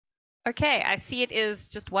Okay, I see it is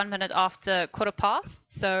just 1 minute after 1:15,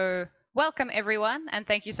 so welcome everyone, and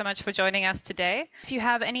thank you so much for joining us today. If you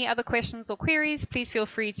have any other questions or queries, please feel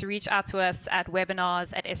free to reach out to us at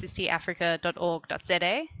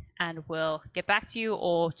webinars@sscafrica.org.za, and we'll get back to you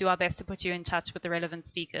or do our best to put you in touch with the relevant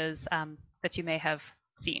speakers that you may have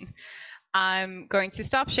seen. I'm going to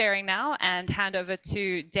stop sharing now and hand over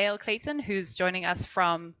to Dale Clayton, who's joining us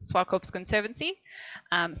from Zwartkops Conservancy.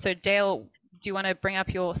 So Dale, do you want to bring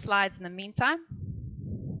up your slides in the meantime?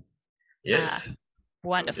 Yes.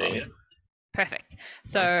 Wonderful. Perfect.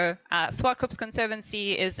 So Zwartkops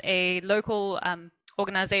Conservancy is a local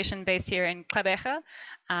organization based here in Clayton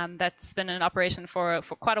that's been in operation for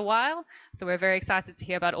quite a while. So we're very excited to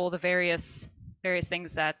hear about all the various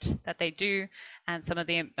things that they do and some of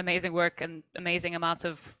the amazing work and amazing amounts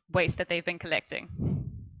of waste that they've been collecting.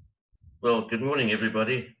 Well, good morning,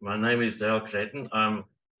 everybody. My name is Dale Clayton. I'm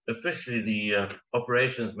officially the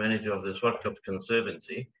operations manager of the Zwartkops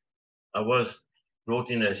Conservancy. I was brought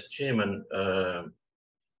in as chairman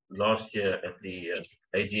last year at the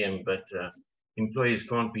AGM, but employees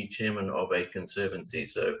can't be chairman of a conservancy,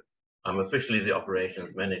 so I'm officially the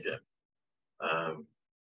operations manager.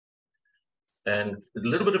 And a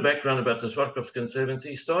little bit of background about the Zwartkops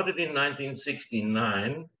Conservancy. Started in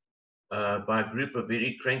 1969 by a group of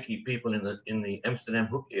very cranky people in the Amsterdam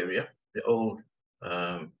Hook area, the old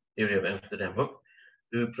area of Amsterdam Hook,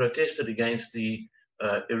 who protested against the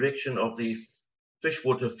erection of the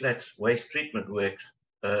Fishwater Flats waste treatment works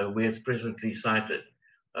where it's presently sited.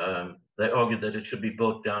 They argued that it should be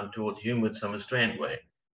built down towards Hume Summer Strand Way,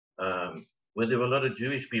 where there were a lot of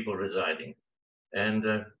Jewish people residing. And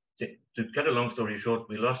to cut a long story short,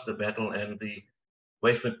 we lost the battle, and the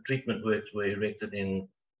waste treatment works were erected in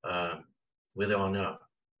where they are now,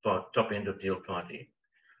 top end of Deal Party.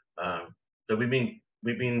 So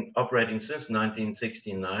we've been operating since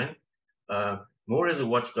 1969, more as a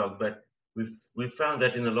watchdog, but we've found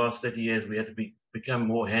that in the last 30 years we had to become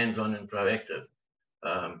more hands-on and proactive.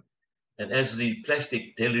 And as the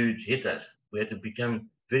plastic deluge hit us, we had to become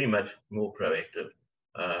very much more proactive,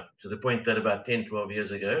 to the point that about 10, 12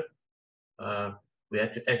 years ago, we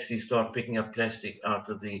had to actually start picking up plastic out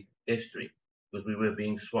of the estuary because we were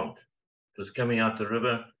being swamped. It was coming out the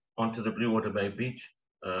river onto the Blue Water Bay beach.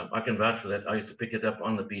 I can vouch for that. I used to pick it up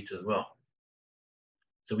on the beach as well.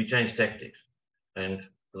 So we changed tactics. And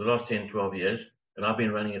for the last 10, 12 years, and I've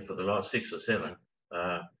been running it for the last 6 or 7,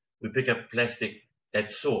 we pick up plastic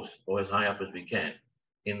at source or as high up as we can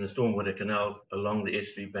in the stormwater canal along the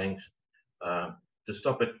estuary banks to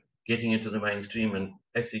stop it getting into the mainstream and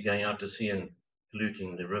actually going out to sea and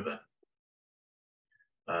polluting the river.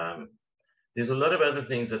 There's a lot of other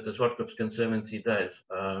things that the Zwartkops Conservancy does,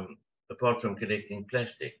 apart from collecting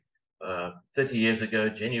plastic. 30 years ago,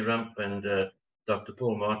 Jenny Rump and Dr.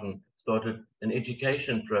 Paul Martin started an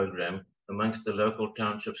education program amongst the local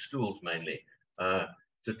township schools mainly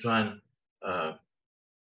to try and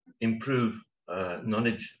improve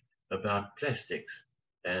knowledge about plastics.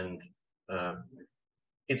 And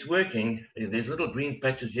it's working. There's little green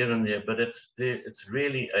patches here and there, but it's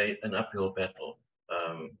really an uphill battle.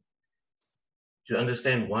 To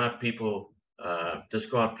understand why people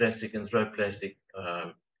discard plastic and throw plastic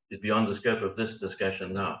is beyond the scope of this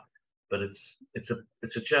discussion now. But it's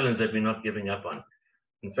a challenge that we're not giving up on.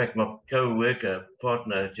 In fact, my co-worker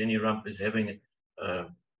partner Jenny Rump is having a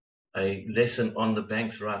lesson on the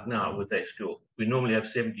banks right now with their school. We normally have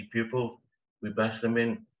 70 pupils. We bus them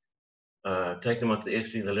in, take them onto the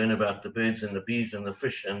estuary. They learn about the birds and the bees and the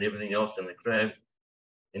fish and everything else and the crabs.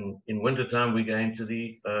 In wintertime, we go into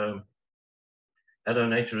the Addo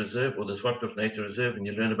Nature Reserve or the Zwartkops Nature Reserve, and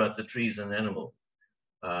you learn about the trees and animals.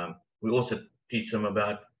 We also teach them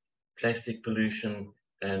about plastic pollution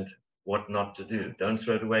and what not to do. Don't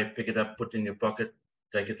throw it away, pick it up, put it in your pocket,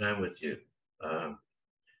 take it home with you.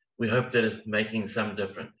 We hope that it's making some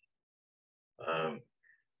difference.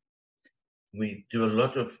 We do a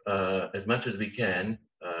lot of, as much as we can,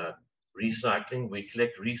 recycling. We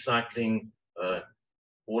collect recycling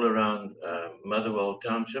all around Motherwell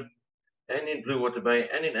Township, and in Blue Water Bay,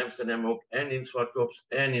 and in Amsterdam Hook, and in Zwartkops,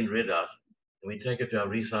 and in Red House. And we take it to our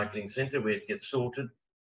recycling center where it gets sorted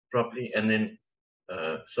properly and then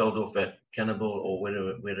sold off at Cannibal or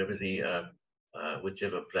wherever the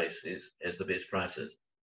whichever place has the best prices.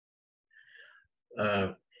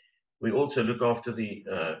 We also look after the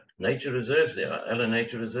nature reserves. There are Ella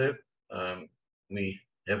Nature Reserve. We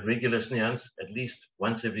have regular sneans at least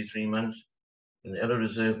once every 3 months in the Ella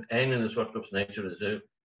Reserve and in the Zwartkops Nature Reserve.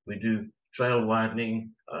 We do trail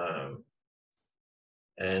widening,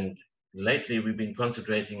 and lately we've been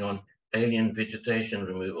concentrating on alien vegetation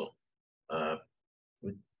removal.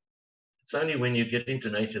 It's only when you get into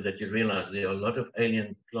nature that you realize there are a lot of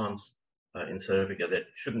alien plants in South Africa that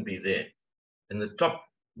shouldn't be there. And the top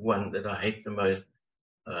one that I hate the most,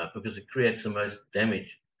 because it creates the most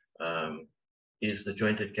damage, is the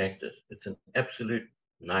jointed cactus. It's an absolute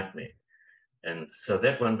nightmare. And so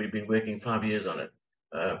that one, we've been working 5 years on it.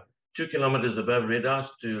 2 kilometers above Red House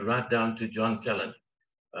to right down to John Talent,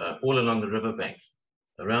 all along the riverbanks,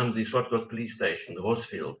 around the Zwartkops police station, the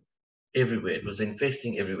Horsefield, everywhere. It was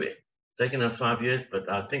infesting everywhere. Taken us 5 years, but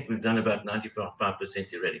I think we've done about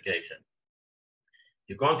 95% eradication.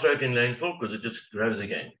 You can't throw it in landfill because it just grows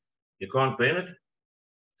again. You can't burn it.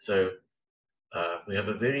 So we have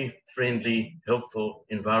a very friendly, helpful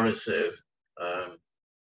EnviroServe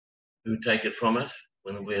who take it from us.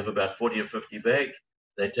 When we have about 40 or 50 bags,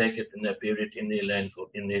 they take it and they bury it in their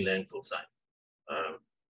landfill site.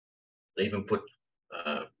 They even put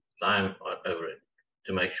lime over it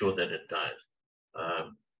to make sure that it dies.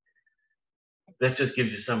 That just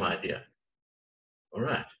gives you some idea. All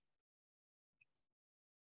right.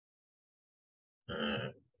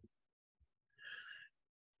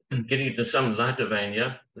 Getting into some lighter vein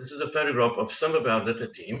here. This is a photograph of some of our litter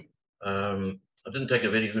team. I didn't take a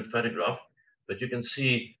very good photograph, but you can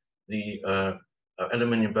see the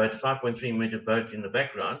aluminium boat, 5.3 meter boat in the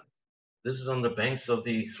background. This is on the banks of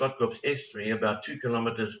the Zwartkops Estuary, about 2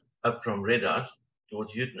 kilometers up from Red House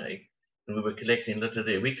towards Uitenhage, and we were collecting litter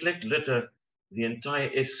there. We collect litter the entire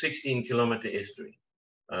 16-kilometer estuary,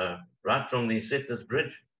 right from the Settlers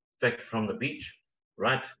Bridge, in fact, from the beach,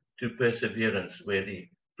 right to Perseverance, where the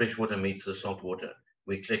fresh water meets the salt water.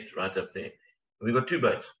 We collect right up there. We've got 2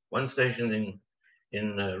 boats, one stationed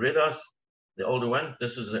in Red House, the older one.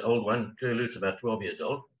 This is the old one, Curlew, it's about 12 years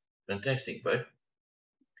old. Fantastic boat.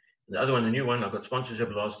 The other one, the new one, I got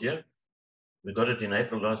sponsorship last year. We got it in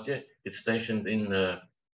April last year. It's stationed in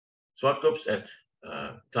Zwartkops at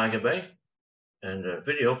Tiger Bay, and a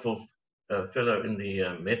very helpful fellow in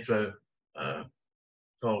the metro,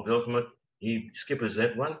 Carl Welkemut. He skippers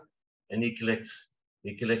that one, and he collects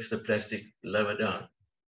the plastic lower down.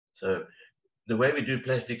 So the way we do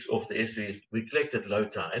plastics off the estuary is we collect at low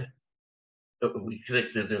tide.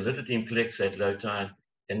 The litter team collects at low tide,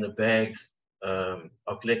 and the bags are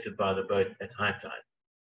collected by the boat at high tide,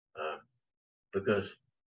 because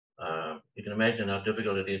you can imagine how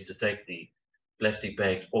difficult it is to take the plastic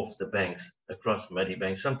bags off the banks across muddy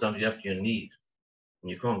banks. Sometimes you're up to your knees and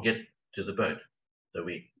you can't get to the boat. So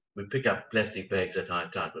we pick up plastic bags at high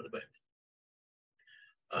tide with the boat.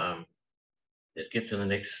 Let's get to the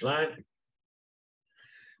next slide.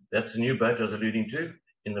 That's the new boat I was alluding to.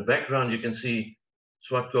 In the background, you can see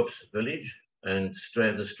Zwartkops village and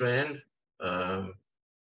the Strand.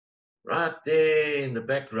 Right there in the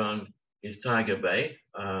background is Tiger Bay,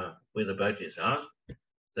 where the boat is housed.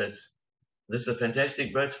 This is a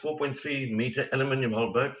fantastic boat. It's 4.3 meter aluminium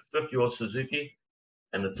hull boat, 50-horse Suzuki,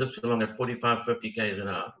 and it zips along at 45, 50 k's an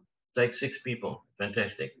hour. Takes 6 people,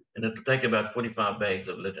 fantastic. And it'll take about 45 bags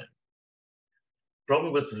of litter.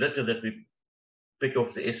 Problem with litter that we pick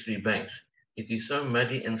off the estuary banks, it is so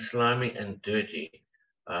muddy and slimy and dirty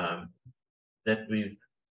that we've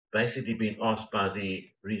basically been asked by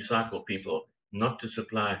the recycle people not to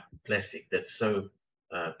supply plastic that's so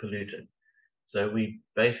polluted. So we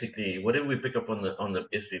basically, whatever we pick up on the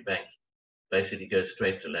estuary banks, basically goes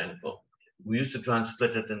straight to landfill. We used to try and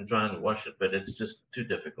split it and try and wash it, but it's just too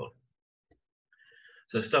difficult.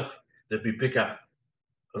 So stuff that we pick up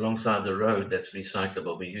alongside the road that's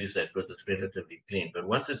recyclable, we use that because it's relatively clean. But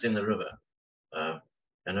once it's in the river,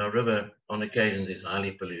 and our river on occasions is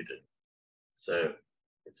highly polluted, so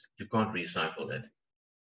you can't recycle that.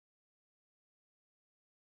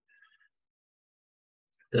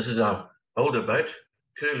 This is our older boat,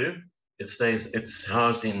 Curlew. It's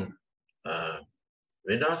housed in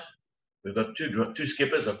Red House. We've got two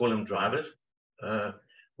skippers, I call them drivers.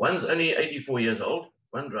 One's only 84 years old,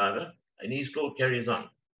 one driver, and he still carries on.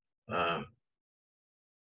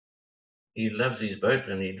 He loves his boat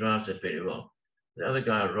and he drives it very well. The other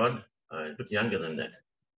guy, Rod, is a bit younger than that.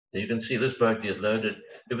 So you can see this boat is loaded.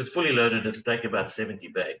 If it's fully loaded, it'll take about 70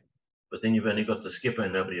 bags. But then you've only got the skipper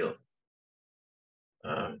and nobody else.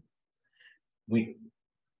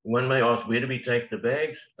 One may ask, where do we take the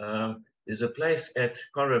bags? There's a place at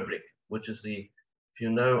Corrobrick, which is if you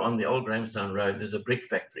know, on the old Grahamstown Road, there's a brick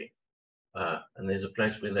factory. And there's a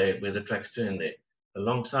place where the trucks turn there.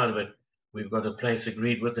 Alongside of it, we've got a place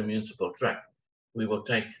agreed with the municipal truck. We will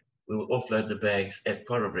offload the bags at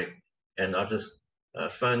Corrobrick, and I'll just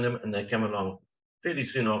phone them and they come along fairly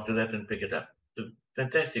soon after that and pick it up. It's a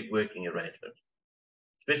fantastic working arrangement.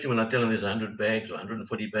 Especially when I tell them there's 100 bags or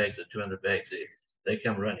 140 bags or 200 bags there, they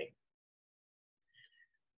come running.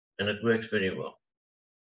 and it works very well.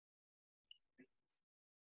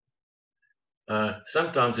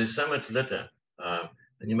 Sometimes there's so much litter,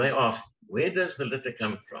 and you may ask, where does the litter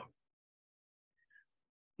come from?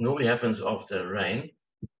 Normally happens after rain.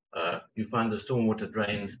 You find the stormwater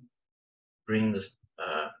drains bring the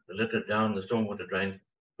litter down the stormwater drains.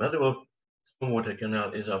 Motherwell Stormwater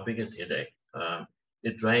Canal is our biggest headache.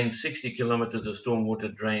 It drains 60 kilometers of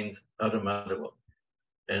stormwater drains out of Motherwell.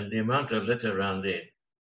 And the amount of litter around there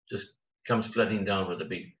just comes flooding down with a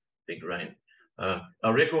big rain.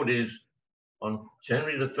 Our record is on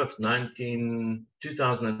January the 5th,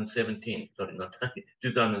 2017, sorry, not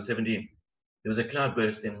 2017, there was a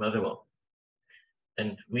cloudburst in Motherwell.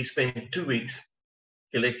 And we spent 2 weeks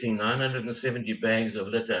collecting 970 bags of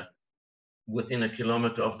litter within a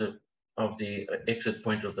kilometer of the exit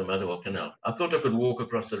point of the Motherwell Canal. I thought I could walk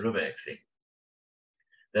across the river, actually.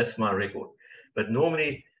 That's my record. But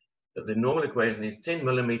normally, the normal equation is 10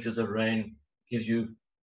 millimeters of rain gives you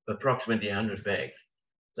approximately 100 bags.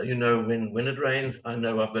 So you know when it rains, I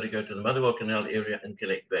know I've got to go to the Motherwell Canal area and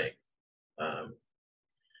collect bags. And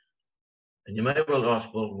you may well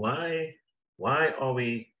ask, well, why are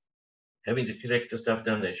we having to collect the stuff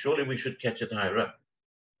down there? Surely we should catch it higher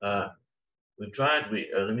up. We've tried,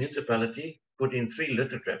 the municipality put in 3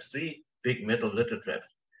 litter traps, 3 big metal litter traps,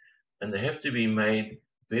 and they have to be made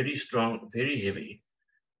very strong, very heavy,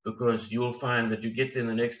 because you will find that you get there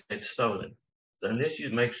the next day, it's stolen. So unless you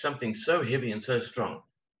make something so heavy and so strong,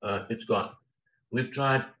 it's gone. We've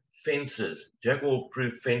tried fences,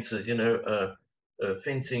 jaguar-proof fences, you know,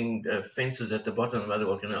 fences at the bottom of the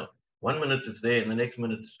Motherwell Canal. 1 minute it's there, and the next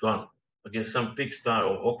minute it's gone. I guess some pigsty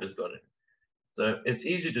or hawk has got it. So it's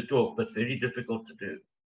easy to talk, but very difficult to do.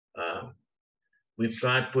 We've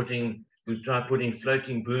tried putting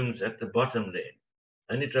floating booms at the bottom there.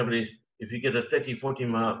 Only trouble is, if you get a 30, 40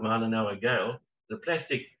 mile an hour gale, the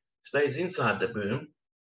plastic stays inside the boom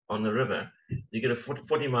on the river. You get a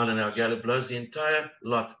 40 mile an hour gale, it blows the entire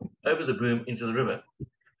lot over the boom into the river.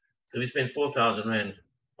 So we spent 4,000 Rand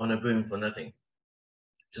on a boom for nothing.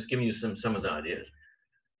 Just giving you some of the ideas.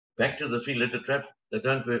 Back to the 3 litter traps, they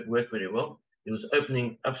don't work very well. It was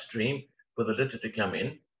opening upstream for the litter to come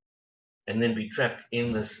in and then be trapped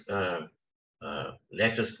in this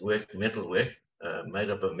latticed work, metal work, made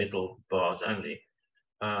up of metal bars only.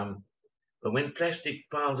 But when plastic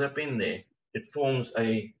piles up in there, it forms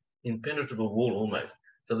a impenetrable wall almost.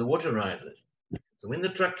 So the water rises. So when the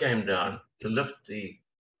truck came down to lift the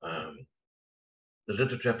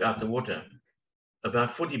litter trap out the water,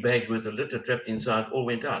 about 40 bags worth of litter trapped inside all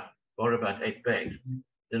went out, or about 8 bags.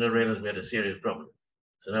 Then I realized we had a serious problem.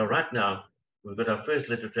 So now, right now, we've got our first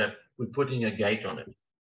litter trap, we're putting a gate on it.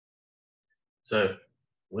 So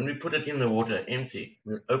when we put it in the water empty,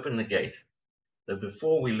 we'll open the gate. So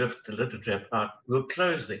before we lift the litter trap out, we'll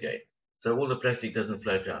close the gate, so all the plastic doesn't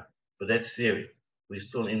float out. But that's serious. We're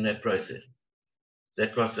still in that process.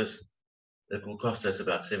 That will cost us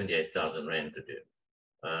about 78,000 Rand to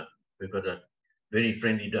do. We've got a very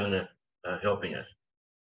friendly donor helping us.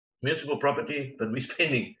 Municipal property, but we're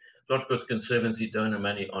spending Zwartkops Conservancy donor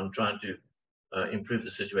money on trying to improve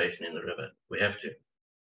the situation in the river. We have to.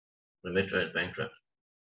 The metro is bankrupt.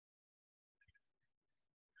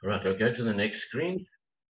 All right, I'll go to the next screen.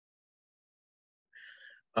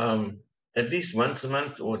 At least once a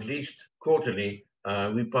month or at least quarterly,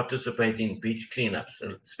 we participate in beach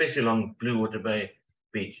cleanups, especially along Blue Water Bay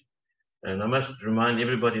Beach. And I must remind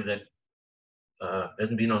everybody that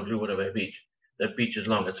hasn't been on Blue Water Bay Beach, that beach is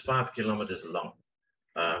long. It's 5 kilometers long.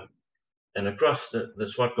 And across the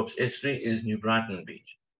Zwartkops Estuary is New Brighton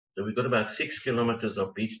Beach. So we've got about 6 kilometers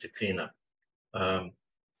of beach to clean up.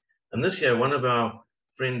 And this year, one of our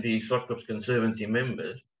friendly Zwartkops Conservancy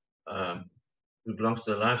members, who belongs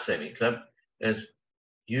to the Lifesaving Club, has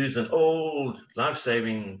used an old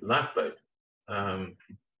life-saving lifeboat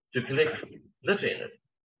to collect litter in it.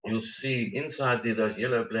 You'll see inside there those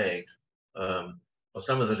yellow flags or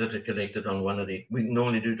some of the litter collected on one of the, we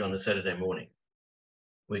normally do it on a Saturday morning.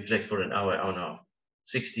 We collect for an hour, hour and a half,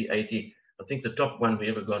 60, 80. I think the top one we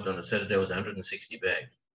ever got on a Saturday was 160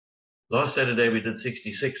 bags. Last Saturday, we did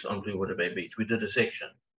 66 on Blue Water Bay Beach. We did a section.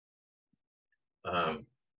 So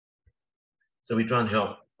we try and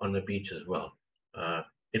help on the beach as well.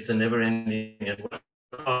 It's a never-ending as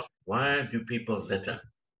well. Why do people litter?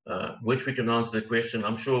 Wish we can answer the question.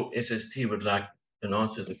 I'm sure SST would like an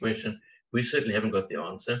answer to the question. We certainly haven't got the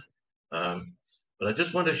answer. But I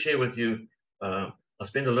just want to share with you, I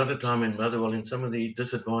spend a lot of time in Motherwell in some of the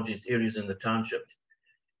disadvantaged areas in the townships.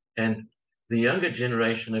 And the younger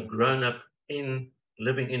generation have grown up in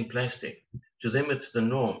living in plastic. To them, it's the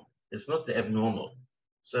norm. It's not the abnormal.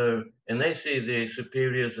 So, and they see their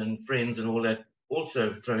superiors and friends and all that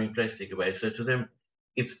also throwing plastic away. So to them,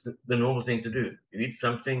 it's the normal thing to do. You eat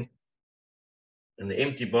something and the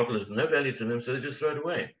empty bottle has no value to them, so they just throw it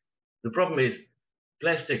away. The problem is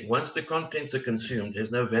plastic, once the contents are consumed,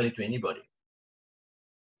 there's no value to anybody.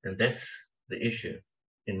 And that's the issue,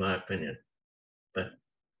 in my opinion. But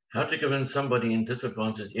how to convince somebody in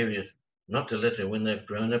disadvantaged areas not to litter when they've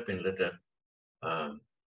grown up in litter,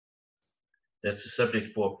 that's a subject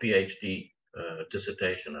for a PhD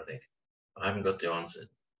dissertation, I think. I haven't got the answer,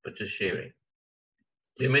 but just sharing.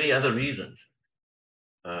 There are many other reasons.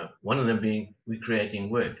 One of them being we're creating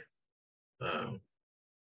work.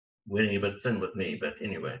 Wearing a bit thin with me, but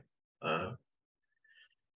anyway.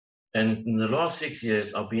 And in the last 6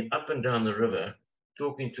 years, I've been up and down the river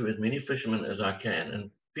talking to as many fishermen as I can.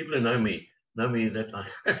 And people who know me that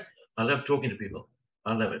I love talking to people.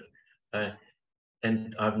 I love it.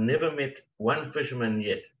 And I've never met one fisherman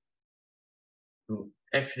yet who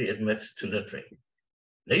actually admits to littering.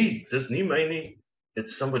 Nee, this nie my,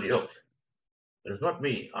 it's somebody else. It's not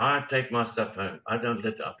me. I take my stuff home. I don't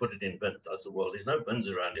litter. I put it in bins. I said, well, there's no bins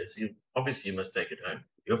around here. So obviously you must take it home.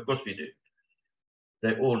 Of course we do.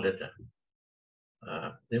 They all litter.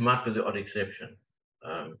 There might be the odd exception.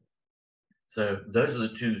 So those are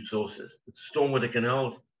the two sources. It's stormwater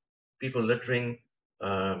canals, people littering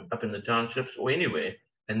up in the townships or anywhere,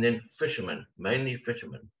 and then fishermen, mainly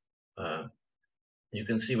fishermen. You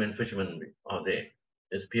can see when fishermen are there.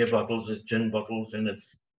 There's beer bottles, there's gin bottles, and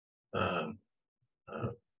it's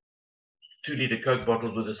 2-liter Coke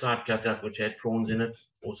bottles with a side cut up which had prawns in it,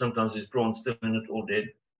 or sometimes there's prawns still in it, all dead.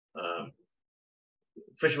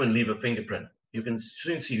 Fishermen leave a fingerprint. You can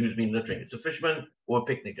soon see who's been littering. It's a fisherman or a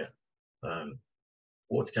picnicker,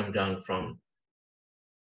 or it's come down from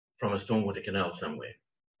a stormwater canal somewhere.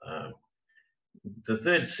 The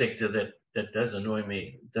third sector that does annoy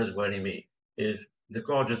me, does worry me, is the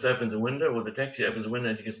car just opens the window, or the taxi opens the window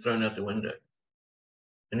and it gets thrown out the window.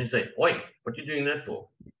 And you say, "Oi, what are you doing that for?"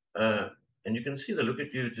 And you can see they look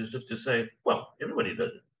at you just to say, well, everybody does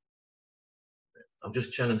it. I'm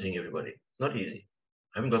just challenging everybody. It's not easy.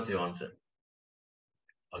 I haven't got the answer.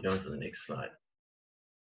 I'll go on to the next slide.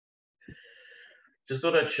 Just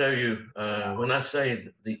thought I'd show you, when I say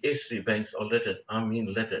the estuary banks are littered, I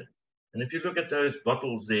mean littered. And if you look at those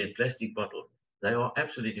bottles there, plastic bottles, they are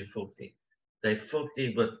absolutely filthy. They're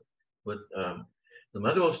filthy with the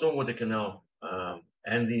Motherwell Stormwater Canal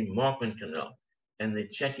and the Markman Canal and the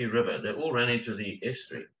Chatty River. They all run into the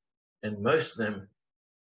estuary. And most of them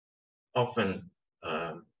often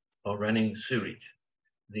are running sewage.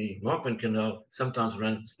 The Markman Canal sometimes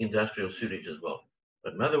runs industrial sewage as well.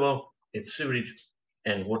 But Motherwell, it's sewage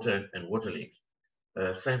and water leaks.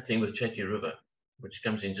 Same thing with Chatty River, which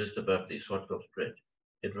comes in just above the Zwartkops Bridge.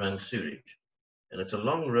 It runs sewage. And it's a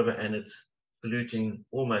long river and it's polluting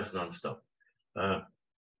almost non-stop.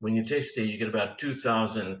 When you test there, you get about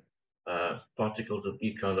 2,000 particles of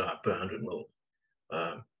E. coli per 100 mils.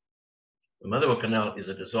 The Motherwell Canal is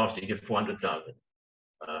a disaster. You get 400,000.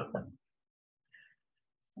 A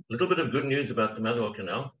little bit of good news about the Motherwell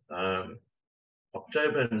Canal.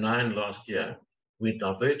 October 9 last year, we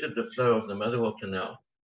diverted the flow of the Motherwell Canal,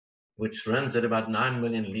 which runs at about 9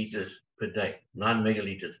 million liters per day, 9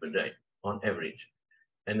 megaliters per day on average.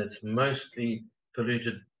 And it's mostly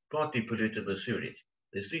polluted, partly polluted with sewage.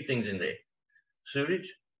 There's three things in there: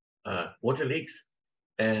 sewage, water leaks,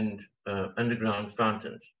 and underground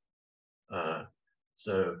fountains. And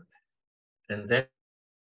that,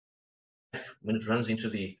 when it runs into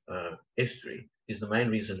the estuary, is the main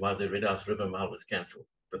reason why the Red House River Mile was cancelled.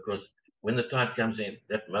 Because when the tide comes in,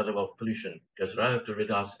 that Motherwell pollution goes right up to Red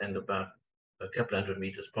House and about a couple hundred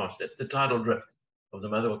meters past that. The tidal drift of the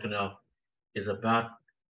Motherwell Canal is about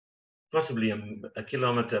possibly a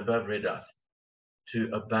kilometer above Red House to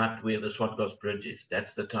about where the Zwartkops Bridge is.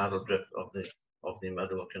 That's the tidal drift of the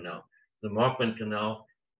Motherwell Canal. The Markman Canal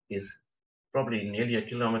is probably nearly a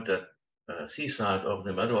kilometer seaside of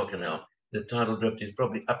the Motherwell Canal. The tidal drift is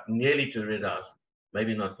probably up nearly to Red House,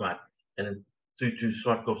 maybe not quite, and through to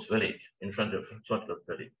Zwartkops Village, in front of Zwartkops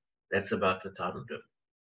Village. That's about the tidal drift.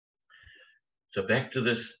 So back to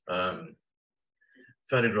this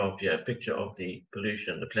photograph here, a picture of the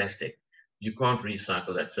pollution, the plastic. You can't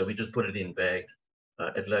recycle that, so we just put it in bags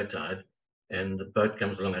at low tide, and the boat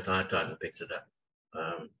comes along at high tide and picks it up.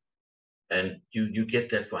 And you get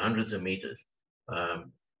that for hundreds of meters.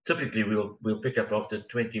 Typically, we'll pick up after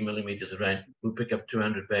 20 millimeters of rain, we'll pick up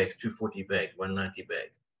 200 bags, 240 bags, 190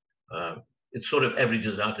 bags. It sort of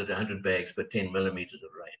averages out at 100 bags per 10 millimeters of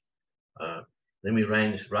rain. Then we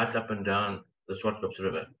range right up and down the Zwartkops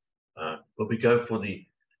River. But we go for the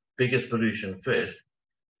biggest pollution first,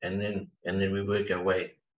 and then we work our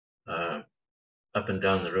way up and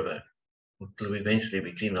down the river until eventually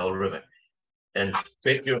we clean the whole river. And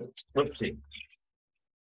bet your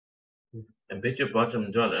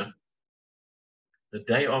bottom dollar, the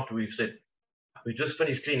day after we've said we just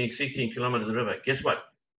finished cleaning 16 kilometers of the river, guess what?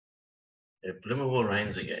 It blimmerable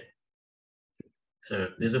rains again. So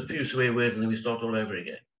there's a few swear words and then we start all over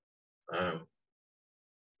again.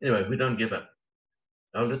 Anyway, we don't give up.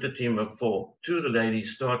 Our litter team of 4, 2 of the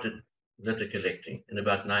ladies started litter collecting in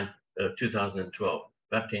about 2012,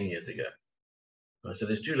 about 10 years ago. So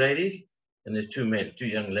there's 2 ladies and there's 2 men, 2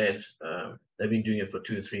 young lads. They've been doing it for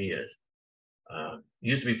 2 or 3 years.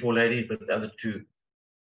 Used to be 4 ladies, but the other 2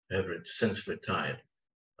 have since retired.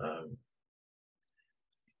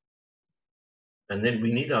 And then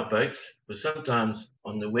we need our boats, but sometimes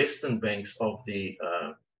on the western banks of the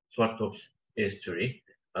Zwartkops Estuary,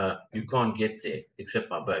 you can't get there except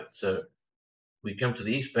by boat. So we come to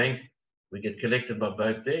the east bank, we get collected by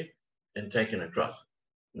boat there and taken across.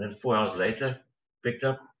 And then 4 hours later, picked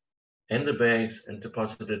up and the bags and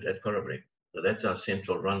deposited at Corabri. So that's our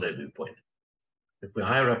central rendezvous point. If we're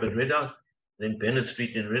higher up at Red House, then Bennett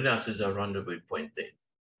Street in Red House is our rendezvous point there.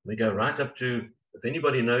 We go right up to, if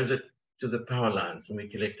anybody knows it, to the power lines, and we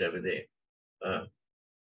collect over there.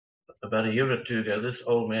 About a year or 2 ago, this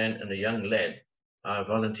old man and a young lad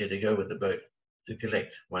volunteered to go with the boat to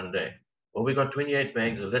collect one day. Well, we got 28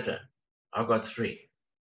 bags of litter. I got 3.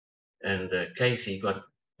 And Casey got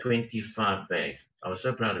 25 bags. I was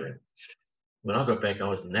so proud of him. When I got back, I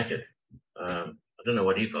was knackered. I don't know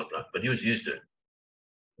what he felt like, but he was used to it.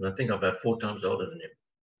 And I think I'm about 4 times older than him.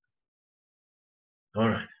 All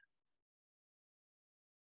right.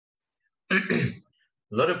 A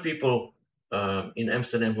lot of people in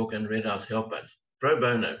Amsterdam Hook and Red House help us. Pro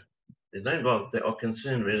bono. They're not involved. They are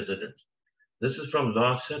concerned residents. This is from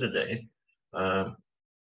last Saturday. And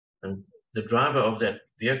the driver of that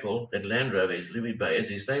vehicle, that Land Rover, is Louis Bayes.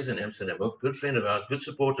 He stays in Amsterdam Hook. Good friend of ours, good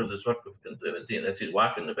supporter of the Zwartkops Conservancy. That's his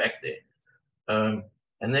wife in the back there.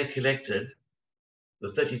 And they collected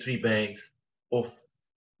the 33 bags off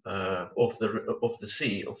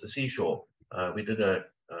the seashore. We did a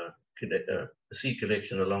sea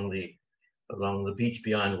collection along the beach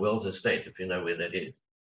behind Wells Estate, if you know where that is,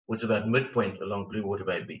 which is about midpoint along Blue Water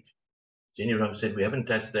Bay Beach. Jenny Rum said, we haven't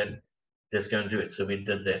touched that, let's go and do it. So we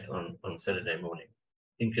did that on Saturday morning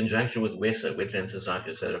in conjunction with WESA, Wetlands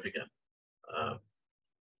Society of South Africa.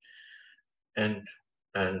 And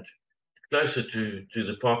closer to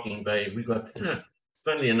the parking bay, we got,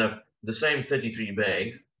 funnily enough, the same 33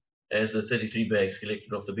 bags as the 33 bags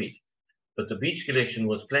collected off the beach. But the beach collection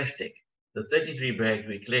was plastic. The 33 bags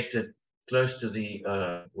we collected close to the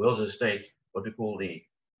Wells Estate, what we call the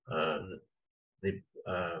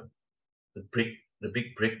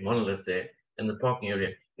big brick monolith there, and the parking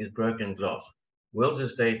area is broken glass. Wells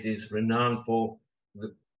Estate is renowned for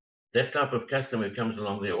that type of customer who comes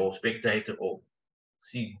along there, or spectator, or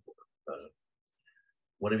see,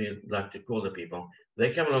 whatever you like to call the people.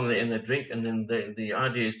 They come along there and they drink, and then the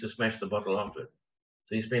idea is to smash the bottle afterwards.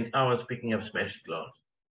 So you spend hours picking up smashed glass,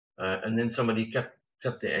 and then somebody cut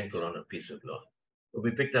their ankle on a piece of glass. But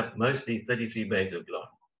we picked up mostly 33 bags of glass.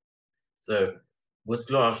 So with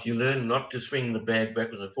glass, you learn not to swing the bag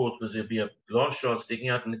backwards and forwards because there'll be a glass shard sticking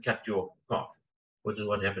out and cut your calf, which is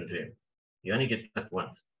what happened to him. You only get cut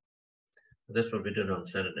once. So that's what we did on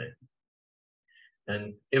Saturday.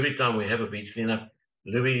 And every time we have a beach cleanup,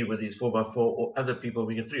 Louis with his 4x4 or other people,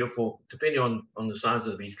 we get 3 or 4, depending on the size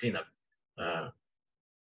of the beach cleanup.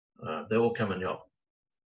 They all come and help.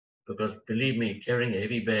 Because believe me, carrying a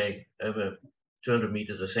heavy bag over 200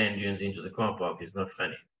 meters of sand dunes into the car park is not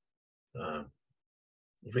funny.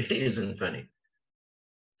 It really isn't funny.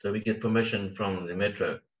 So we get permission from the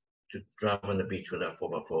metro to drive on the beach with our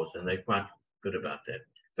 4x4s, and they're quite good about that.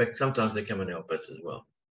 In fact, sometimes they come and help us as well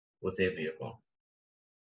with their vehicle.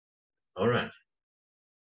 All right.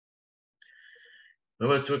 I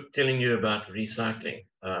was telling you about recycling.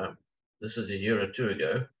 This is a year or 2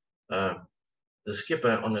 ago. The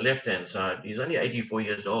skipper on the left-hand side, he's only 84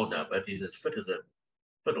 years old now, but he's as fit as a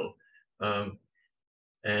fiddle.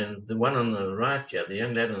 And the one on the right here, the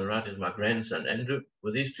young lad on the right, is my grandson, Andrew.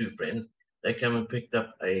 With these 2 friends, they come and picked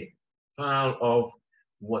up a pile of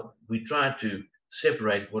what we tried to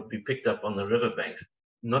separate what we picked up on the riverbanks,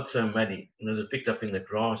 not so muddy. You know, they picked up in the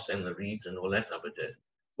grass and the reeds and all that type of dirt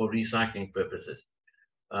for recycling purposes.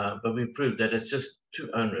 But we proved that it's just too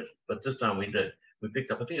onerous. But this time we did. We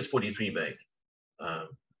picked up, I think it's 43 bags. And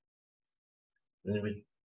then we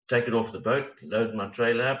take it off the boat, load my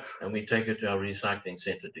trailer up, and we take it to our recycling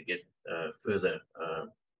center to get further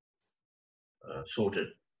sorted.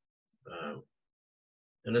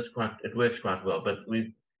 and it works quite well. But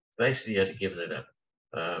we basically had to give that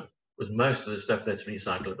up. With most of the stuff that's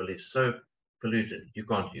recyclable is so polluted, you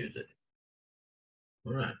can't use it.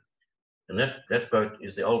 All right. And that boat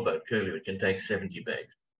is the old boat, Curlew. It can take 70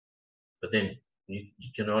 bags. But then you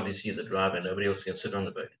can hardly see the driver, and nobody else can sit on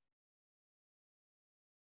the boat.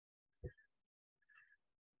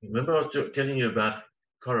 Remember I was telling you about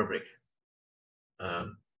Corribrick?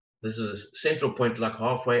 This is a central point, like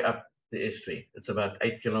halfway up the estuary. It's about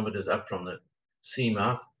 8 kilometers up from the sea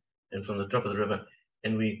mouth and from the top of the river.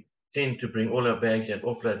 And we tend to bring all our bags and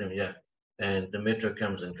offload them here. And the metro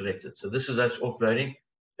comes and collects it. So this is us offloading.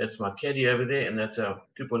 That's my caddy over there, and that's our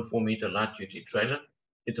 2.4 meter light duty trailer.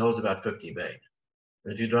 It holds about 50 bags.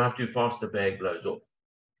 And if you drive too fast, the bag blows off.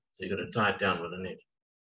 So you've got to tie it down with a net.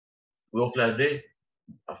 We offload there.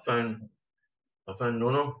 I phone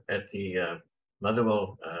Nono at the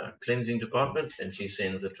Motherwell cleansing department, and she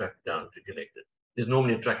sends a truck down to collect it. There's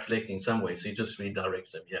normally a truck collecting somewhere, so he just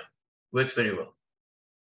redirects them. Yeah, works very well.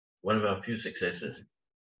 One of our few successes.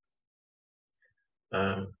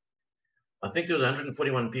 I think there was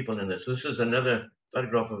 141 people in this. This is another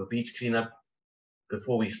photograph of a beach cleanup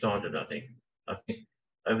before we started, I think.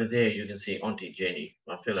 Over there you can see Auntie Jenny,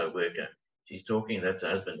 my fellow worker. She's talking. That's her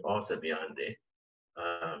husband Arthur behind there.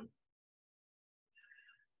 I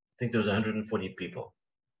think there was 140 people.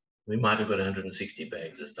 We might have got 160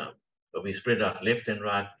 bags this time, but we spread out left and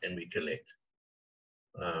right, and we collect.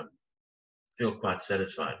 Feel quite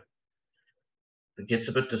satisfied. It gets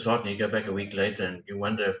a bit disheartening. You go back a week later and you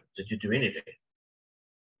wonder, did you do anything?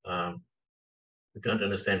 We don't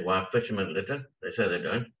understand why fishermen litter. They say they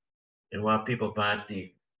don't. And why people buy at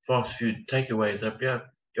the fast food takeaways up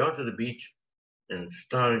here, go onto the beach and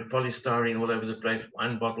polystyrene all over the place,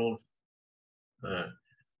 wine bottles,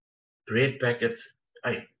 bread packets,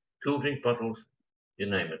 cool drink bottles, you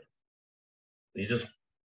name it.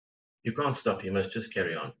 You can't stop. You must just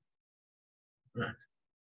carry on. Right.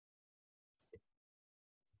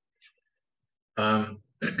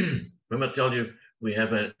 Remember I told you we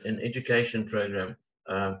have an education program.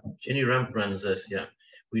 Jenny Rump runs this. Yeah,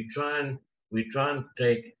 we try and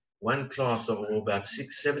take one class of about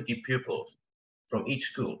 70 pupils from each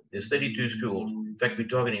school. There's 32 schools. In fact, we're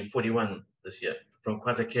targeting 41 this year from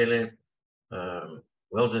Kwazakele,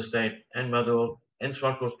 Wells Estate, and Motherwell, and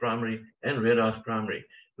Zwartkops Primary, and Red House Primary.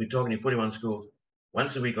 We're targeting 41 schools.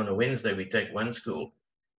 Once a week on a Wednesday, we take one school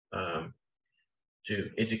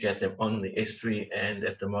to educate them on the estuary and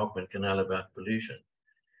at the Markman Canal about pollution.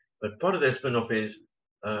 But part of that spin-off is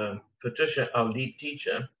Patricia, our lead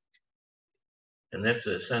teacher, and that's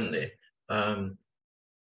her son there.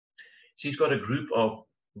 She's got a group of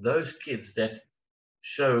those kids that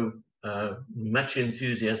show much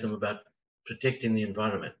enthusiasm about protecting the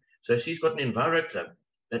environment. So she's got an Enviro Club,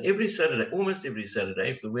 and every Saturday, almost every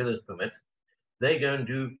Saturday, if the weather permits, they go and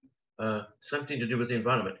do something to do with the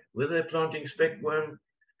environment. Whether they're planting speckworm,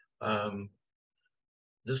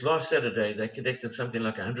 this last Saturday, they collected something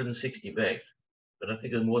like 160 bags, but I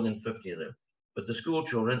think there's more than 50 of them. But the school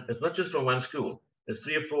children, it's not just from one school. There's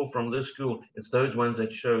 3 or 4 from this school. It's those ones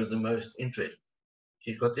that show the most interest.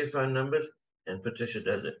 She's got their phone numbers, and Patricia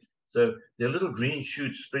does it. So there are little green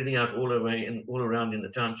shoots spreading out all around in the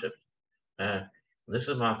township. This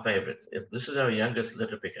is my favorite. This is our youngest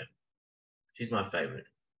litter picker. She's my favorite.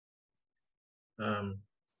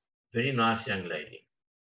 Very nice young lady.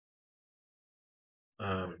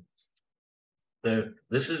 So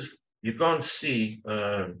this is, you can't see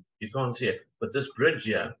it, but this bridge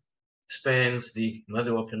here spans the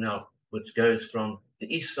Motherwell Canal, which goes from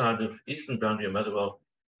the eastern boundary of Motherwell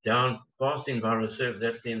down past the EnviroServe.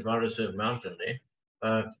 That's the EnviroServe mountain there,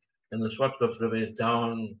 and the Zwartkops River is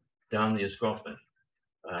down the escarpment.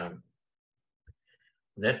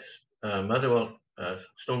 That Motherwell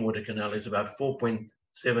stormwater canal is about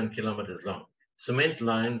 4.7 kilometers long, cement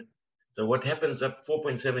lined. So what happens up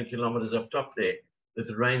 4.7 kilometers up top there, with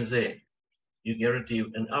the rains there, you guarantee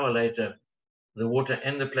an hour later, the water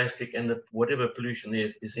and the plastic and whatever pollution there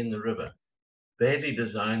is in the river. Badly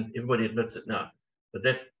designed, everybody admits it now. But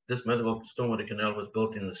this Motherwell stormwater canal was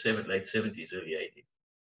built in the late 70s, early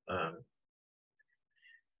 80s.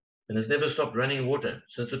 And it's never stopped running water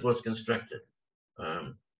since it was constructed.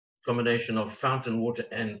 Combination of fountain water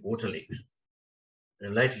and water leaks.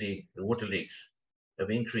 And lately, the water leaks have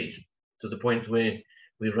increased to the point where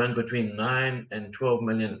we run between 9 and 12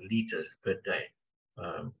 million liters per day.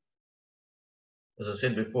 As I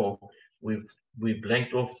said before, we've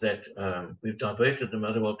blanked off that, we've diverted the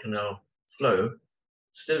Motherwell Canal flow,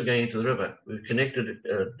 instead of going into the river. We've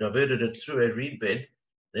diverted it through a reed bed,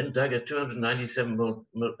 then dug a 297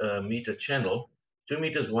 meter channel, 2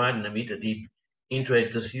 meters wide and 1 meter deep, into a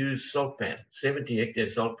disused salt pan,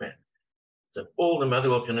 70-hectare salt pan. So all the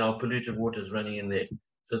Motherwell Canal polluted water is running in there.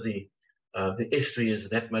 So the estuary is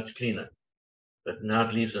that much cleaner. But now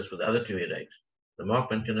it leaves us with other two headaches, the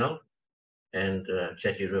Markman Canal and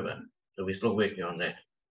Chatty River. So we're still working on that.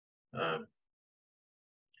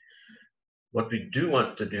 What we do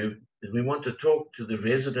want to do is we want to talk to the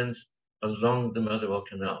residents along the Motherwell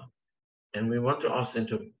Canal. And we want to ask them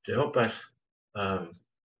to help us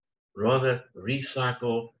rather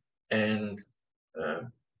recycle and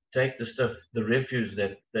take the stuff, the refuse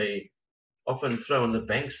that they often throw on the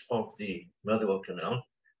banks of the Motherwell Canal.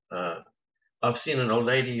 I've seen an old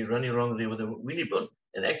lady running along there with a wheelie bin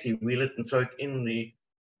and actually wheel it and throw it in the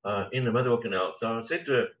Motherwell Canal. So I said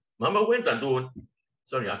to her, Mama, when's I doing?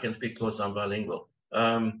 Sorry, I can speak because I'm bilingual.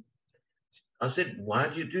 I said, why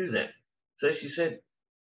do you do that? So she said,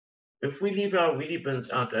 if we leave our wheelie bins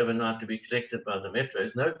out overnight to be collected by the metro,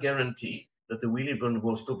 there's no guarantee that the wheelie bin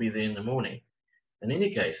will still be there in the morning. In any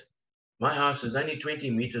case, my house is only 20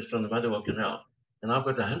 meters from the Motherwell Canal, and I've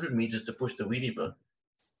got 100 meters to push the wheelie bin.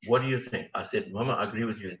 What do you think? I said, Mama, I agree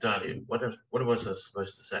with you entirely. What was I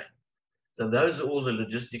supposed to say? So those are all the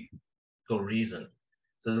logistical reasons.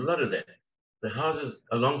 So there's a lot of that. The houses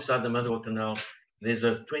alongside the Motherwell Canal, there's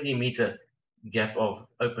a 20-meter gap of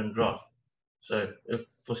open grass. So if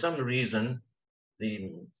for some reason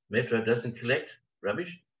the metro doesn't collect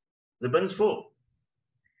rubbish, the bin's full.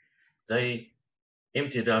 They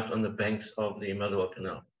empty it out on the banks of the Motherwell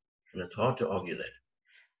Canal. And it's hard to argue that.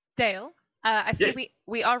 Dale, I see yes.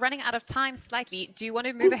 we are running out of time slightly. Do you want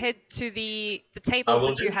to move ahead to the tables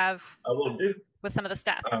that you have? I will do. With some of the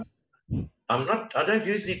stats. I don't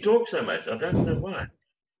usually talk so much. I don't know why.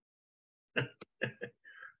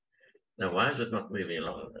 Now, why is it not moving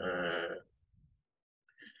along?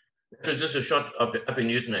 It's just a shot up in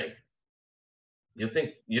Uitenhage. You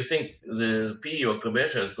think the PE or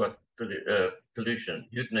Quebec has got pollution?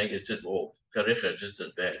 Uitenhage is just, or Karecha is just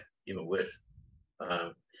as bad, even worse.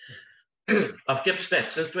 I've kept stats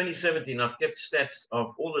since 2017. I've kept stats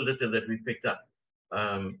of all the litter that we picked up.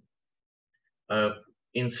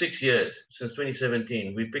 In 6 years, since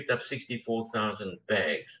 2017, we picked up 64,000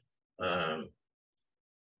 bags.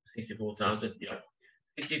 64,000, yeah.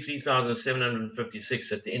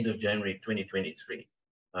 63,756 at the end of January 2023.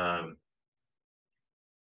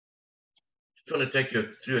 Just want to take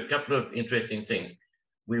you through a couple of interesting things.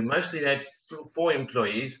 We mostly had 4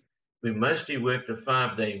 employees. We mostly worked a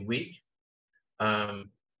 5-day week.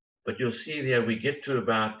 But you'll see there, we get to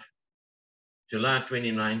about July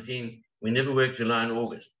 2019. We never worked July and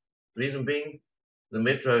August. Reason being, the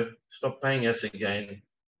metro stopped paying us again.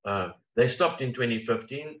 They stopped in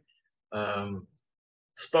 2015.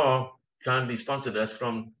 SPAR kindly sponsored us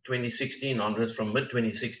from 2016 onwards, from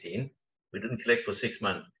mid-2016. We didn't collect for 6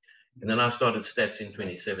 months. And then I started stats in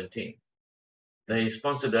 2017. They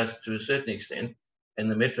sponsored us to a certain extent,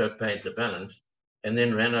 and the metro paid the balance, and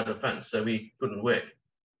then ran out of funds. So we couldn't work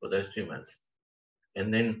for those 2 months.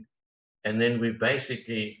 And then we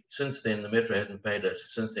basically, since then, the metro hasn't paid us.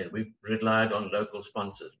 Since then, we've relied on local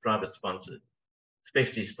sponsors, private sponsors,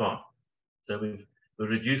 especially SPAR. So we've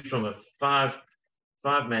reduced from a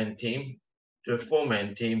five-man team to a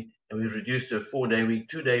 4-man team, and we've reduced to a 4-day week,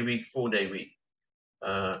 2-day week, 4-day week,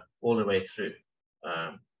 all the way through.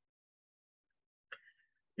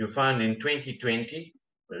 You'll find in 2020,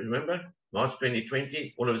 remember, March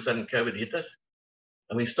 2020, all of a sudden COVID hit us,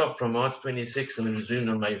 and we stopped from March 26 and we resumed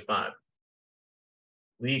on May 5.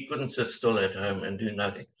 We couldn't sit still at home and do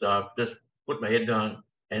nothing. So I just put my head down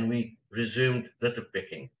and we resumed litter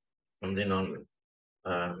picking from then onward.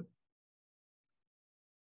 And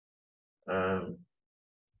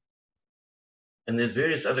there's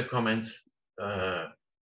various other comments.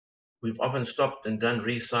 We've often stopped and done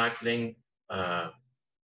recycling.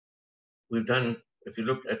 We've done, if you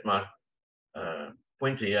look at my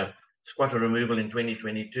pointer here, squatter removal in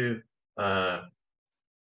 2022.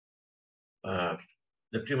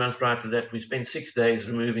 The 2 months prior to that, we spent 6 days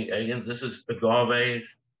removing aliens. This is agaves,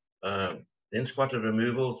 then squatter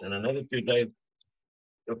removals, and another 2 days.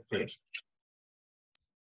 Okay.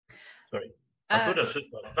 Sorry, I thought I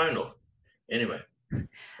switched my phone off. Anyway,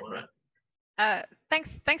 all right.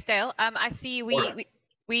 Thanks, Dale. I see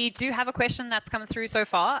we do have a question that's come through so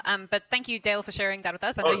far, but thank you, Dale, for sharing that with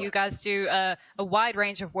us. I know you guys do a wide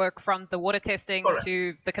range of work, from the water testing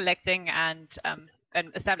to the collecting and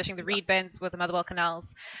and establishing the reed beds with the motherwell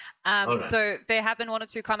canals. Right. So there have been one or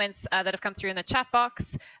two comments that have come through in the chat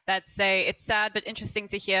box that say it's sad but interesting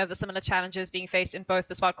to hear the similar challenges being faced in both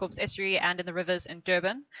the Zwartkops Estuary and in the rivers in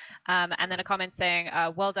Durban. And then a comment saying,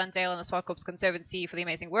 well done Dale and the Zwartkops Conservancy for the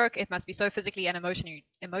amazing work. It must be so physically and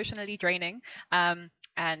emotionally draining.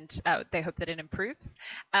 And they hope that it improves.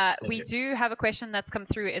 We do have a question that's come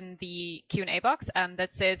through in the Q&A box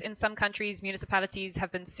that says, in some countries, municipalities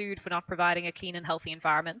have been sued for not providing a clean and healthy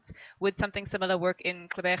environment. Would something similar work in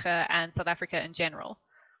Clayton and South Africa in general?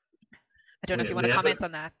 I don't know if you want to comment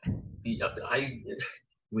on that.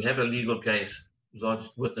 We have a legal case lodged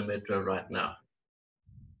with the Metro right now.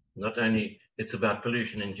 Not only it's about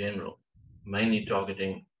pollution in general, mainly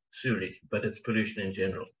targeting sewage, but it's pollution in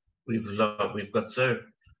general. We've got so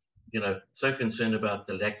concerned about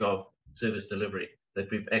the lack of service delivery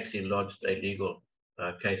that we've actually lodged a legal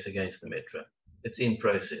case against the Metro. It's in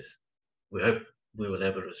process. We hope we will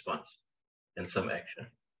have a response and some action.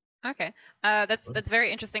 Okay, that's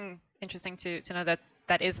very interesting to know that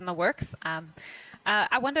that is in the works.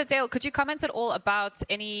 I wonder, Dale, could you comment at all about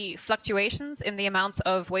any fluctuations in the amount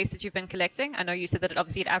of waste that you've been collecting? I know you said that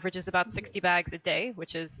it averages about 60 bags a day,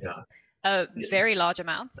 which is a very large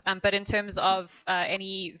amount. But in terms of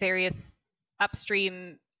any various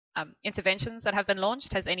upstream interventions that have been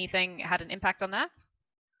launched, has anything had an impact on that?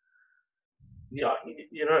 Yeah,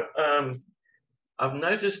 I've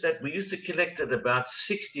noticed that we used to collect at about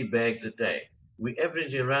 60 bags a day. We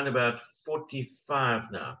average around about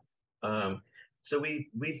 45 now. So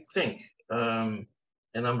we think, and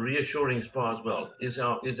I'm reassuring SPA as well, is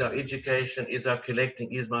our education, is our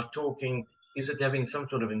collecting, is my talking, is it having some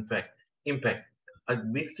sort of impact?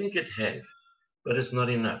 We think it has, but it's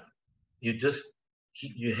not enough.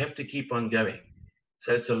 You have to keep on going.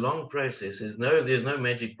 So it's a long process. There's no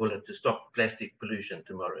magic bullet to stop plastic pollution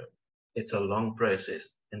tomorrow. It's a long process,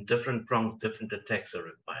 and different prongs, different attacks are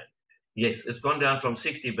required. Yes, it's gone down from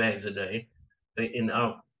 60 bags a day in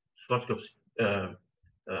our Zwartkops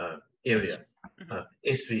area,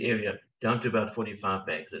 estuary area, down to about 45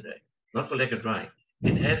 bags a day. Not for lack of trying.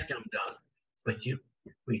 It has come down, but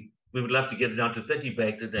we would love to get it down to 30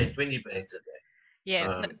 bags a day, 20 bags a day.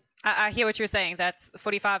 Yes, I hear what you're saying. That's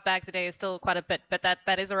 45 bags a day is still quite a bit, but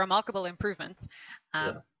that is a remarkable improvement.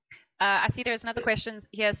 I see there's another question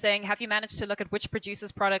here saying, have you managed to look at which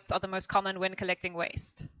producers' products are the most common when collecting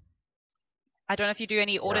waste? I don't know if you do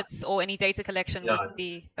any audits or any data collection with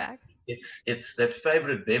the bags. It's that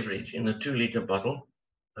favorite beverage in the 2-liter bottle.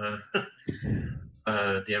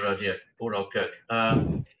 Dear, poor old Coke.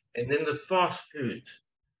 And then the fast foods,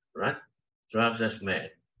 right? Drives us mad.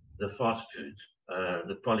 The fast foods,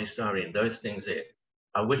 the polystyrene, those things there.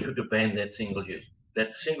 I wish we could ban that single use.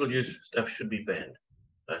 That single use stuff should be banned.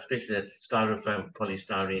 Especially that styrofoam,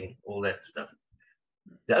 polystyrene, all that stuff.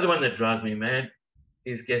 The other one that drives me mad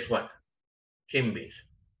is, guess what? Kimbies,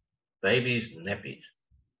 babies' nappies.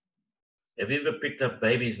 Have you ever picked up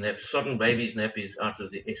sodden babies' nappies out of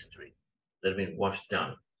the estuary that have been washed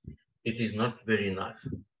down? It is not very nice.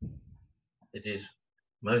 It is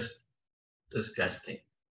most disgusting.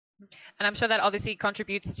 And I'm sure that obviously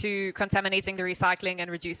contributes to contaminating the recycling and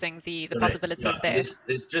reducing the possibilities there.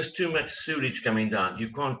 There's just too much sewage coming down. You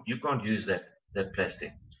can't use that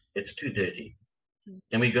plastic. It's too dirty.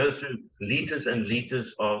 And we go through liters and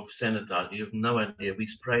liters of sanitizer. You have no idea. We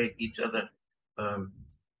spray each other.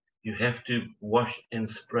 You have to wash and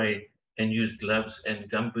spray and use gloves and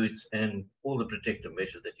gumboots and all the protective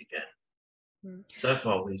measures that you can. So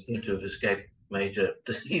far, we seem to have escaped major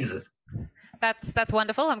diseases. That's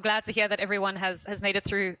wonderful. I'm glad to hear that everyone has made it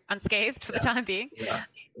through unscathed for the time being.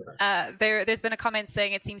 There's been a comment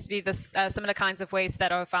saying it seems to be this similar kinds of waste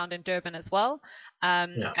that are found in Durban as well,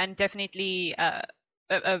 and definitely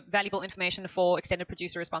valuable information for extended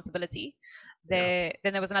producer responsibility. Then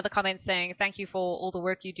there was another comment saying, thank you for all the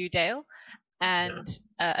work you do, Dale. And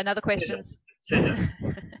another question.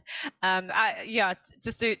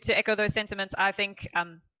 Just to echo those sentiments, I think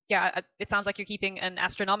it sounds like you're keeping an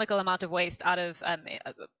astronomical amount of waste out of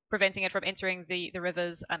preventing it from entering the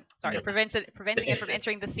rivers. Preventing it from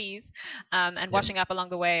entering the seas and washing up along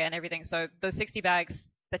the way and everything. So those 60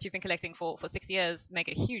 bags that you've been collecting for 6 years make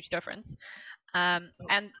a huge difference. And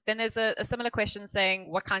then there's a similar question saying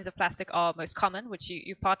what kinds of plastic are most common, which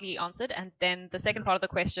you partly answered. And then the second part of the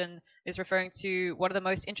question is referring to what are the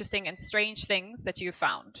most interesting and strange things that you've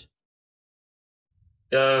found?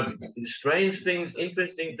 Strange things,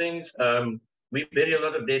 interesting things. We bury a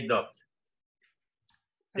lot of dead dogs.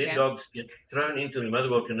 Dead dogs get thrown into the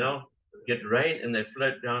Motherwell Canal, get rain, and they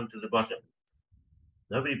float down to the bottom.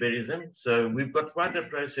 Nobody buries them, so we've got quite a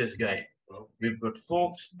process going. We've got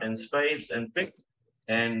forks and spades and picks,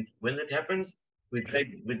 And when that happens, we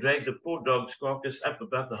drag the poor dog's carcass up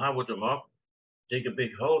above the high water mark, dig a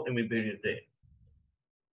big hole, and we bury it there.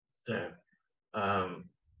 So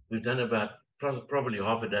we've done about probably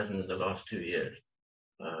half a dozen in the last 2 years.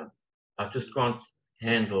 I just can't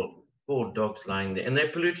handle poor dogs lying there, and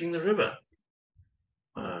they're polluting the river.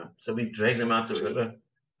 So we drag them out the river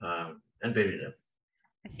and bury them.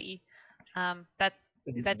 I see. That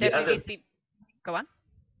definitely seems. Go on.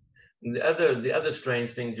 The other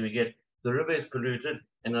strange things we get, the river is polluted,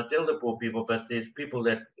 and I tell the poor people, but there's people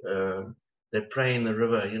that pray in the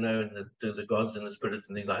river, you know, to the gods and the spirits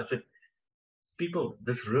and things like that. I said, people,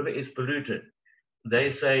 this river is polluted.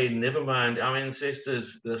 They say, never mind, our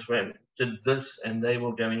ancestors did this, and they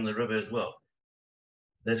will go in the river as well.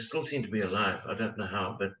 They still seem to be alive. I don't know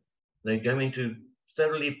how, but they go into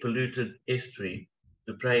thoroughly polluted estuary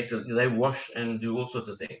to pray to. They wash and do all sorts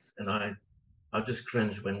of things, and I just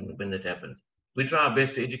cringe when it happens. We try our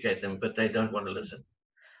best to educate them, but they don't want to listen.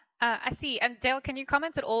 I see. And Dale, can you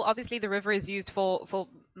comment at all? Obviously, the river is used for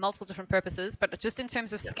multiple different purposes, but just in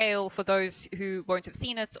terms of scale, for those who won't have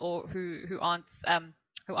seen it or who aren't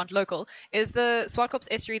local, is the Zwartkops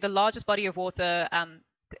Estuary the largest body of water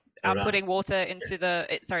outputting water into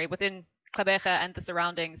within Gqeberha and the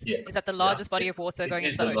surroundings? Yeah. Is that the largest body of water going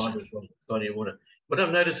into the ocean? It is the largest body of water. What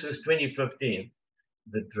I've noticed since 2015,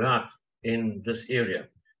 the drought in this area,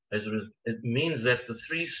 it means that the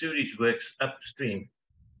 3 sewage works upstream,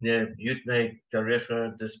 near Utne,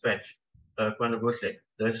 Karecha, Dispatch, Kwanabusle,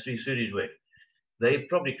 those 3 sewage works, they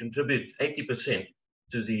probably contribute 80%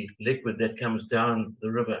 to the liquid that comes down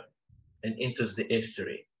the river and enters the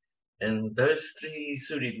estuary. And those 3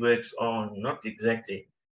 sewage works are not exactly,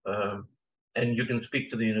 and you can speak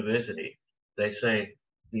to the university, they say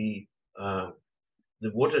the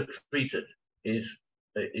water treated is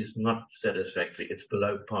not satisfactory, it's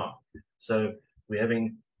below par. So we're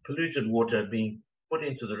having polluted water being put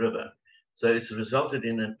into the river. So it's resulted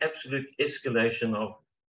in an absolute escalation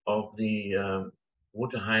of the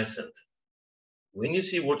water hyacinth. When you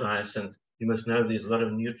see water hyacinth, you must know there's a lot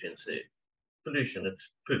of nutrients there. Pollution, it's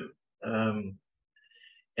poo.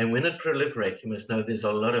 And when it proliferates, you must know there's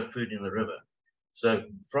a lot of food in the river. So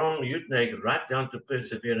from Utneg right down to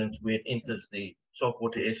Perseverance, where it enters the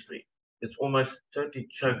saltwater estuary, it's almost totally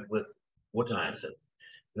choked with water hyacinth.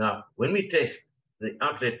 Now, when we test the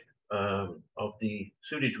outlet of the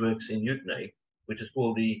sewage works in Utneg, which is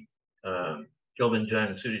called the Kelvin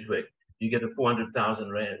Jones sewage work, you get a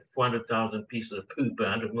 400,000 pieces of poo per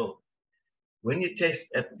 100 mil. When you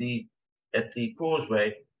test at the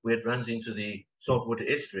causeway where it runs into the saltwater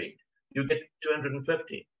estuary, you get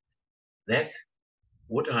 250. That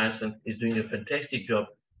water hyacinth is doing a fantastic job,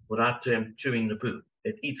 what I term chewing the poo.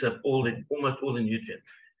 It eats up almost all the nutrients.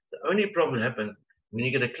 The only problem happens when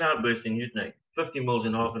you get a cloudburst in Utneg, 50 mils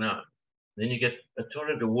in half an hour. Then you get a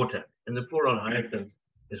torrent of water, and the poor old hyacinth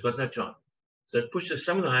has got no chance. So it pushes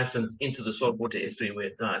some of the hyacinths into the saltwater estuary where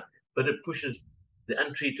it died, but it pushes the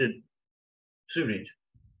untreated sewage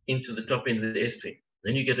into the top end of the estuary.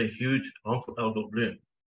 Then you get a huge harmful algal bloom,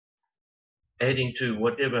 adding to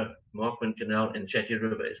whatever Markman Canal and Chatty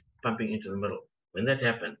River is pumping into the middle. When that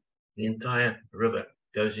happens, the entire river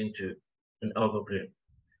goes into an algal bloom.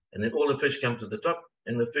 And then all the fish come to the top,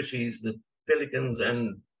 and the fishies, the pelicans,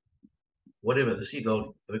 and whatever, the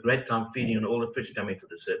seagull, have a great time feeding on all the fish coming to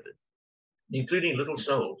the surface, including little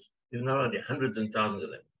souls. There's no idea, hundreds and thousands of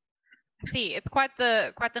them. I see. It's quite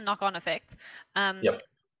the knock-on effect. Yep.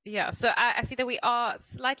 Yeah, so I see that we are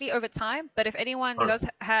slightly over time, but if anyone does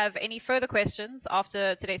have any further questions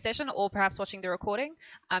after today's session or perhaps watching the recording,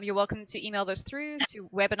 you're welcome to email those through to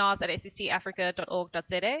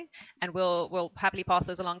webinars@scafrica.org.za, and we'll happily pass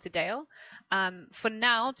those along to Dale. For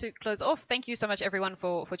now, to close off, thank you so much everyone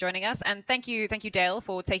for joining us, and thank you Dale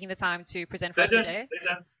for taking the time to present for us today.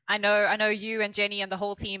 Pleasure. I know you and Jenny and the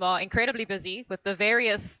whole team are incredibly busy with the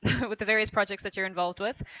various projects that you're involved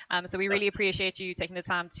with. So we really appreciate you taking the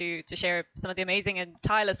time to share some of the amazing and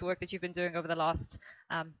tireless work that you've been doing over the last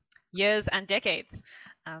years and decades.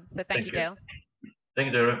 So thank you, Dale. Thank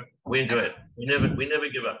you, Dara. We enjoy it. We never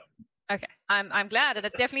give up. Okay, I'm glad, and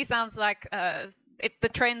it definitely sounds like the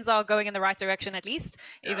trends are going in the right direction, at least.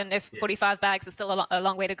 Even if 45 bags is still a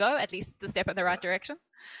long way to go, at least it's a step in the right direction.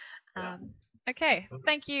 Okay,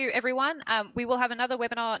 thank you everyone. We will have another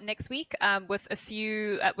webinar next week with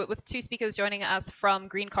with 2 speakers joining us from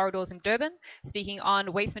Green Corridors in Durban, speaking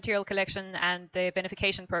on waste material collection and the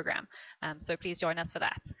beneficiation program. So please join us for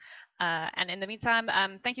that. And in the meantime,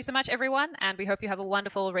 thank you so much everyone, and we hope you have a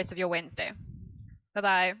wonderful rest of your Wednesday.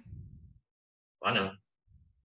 Bye-bye. Bye now.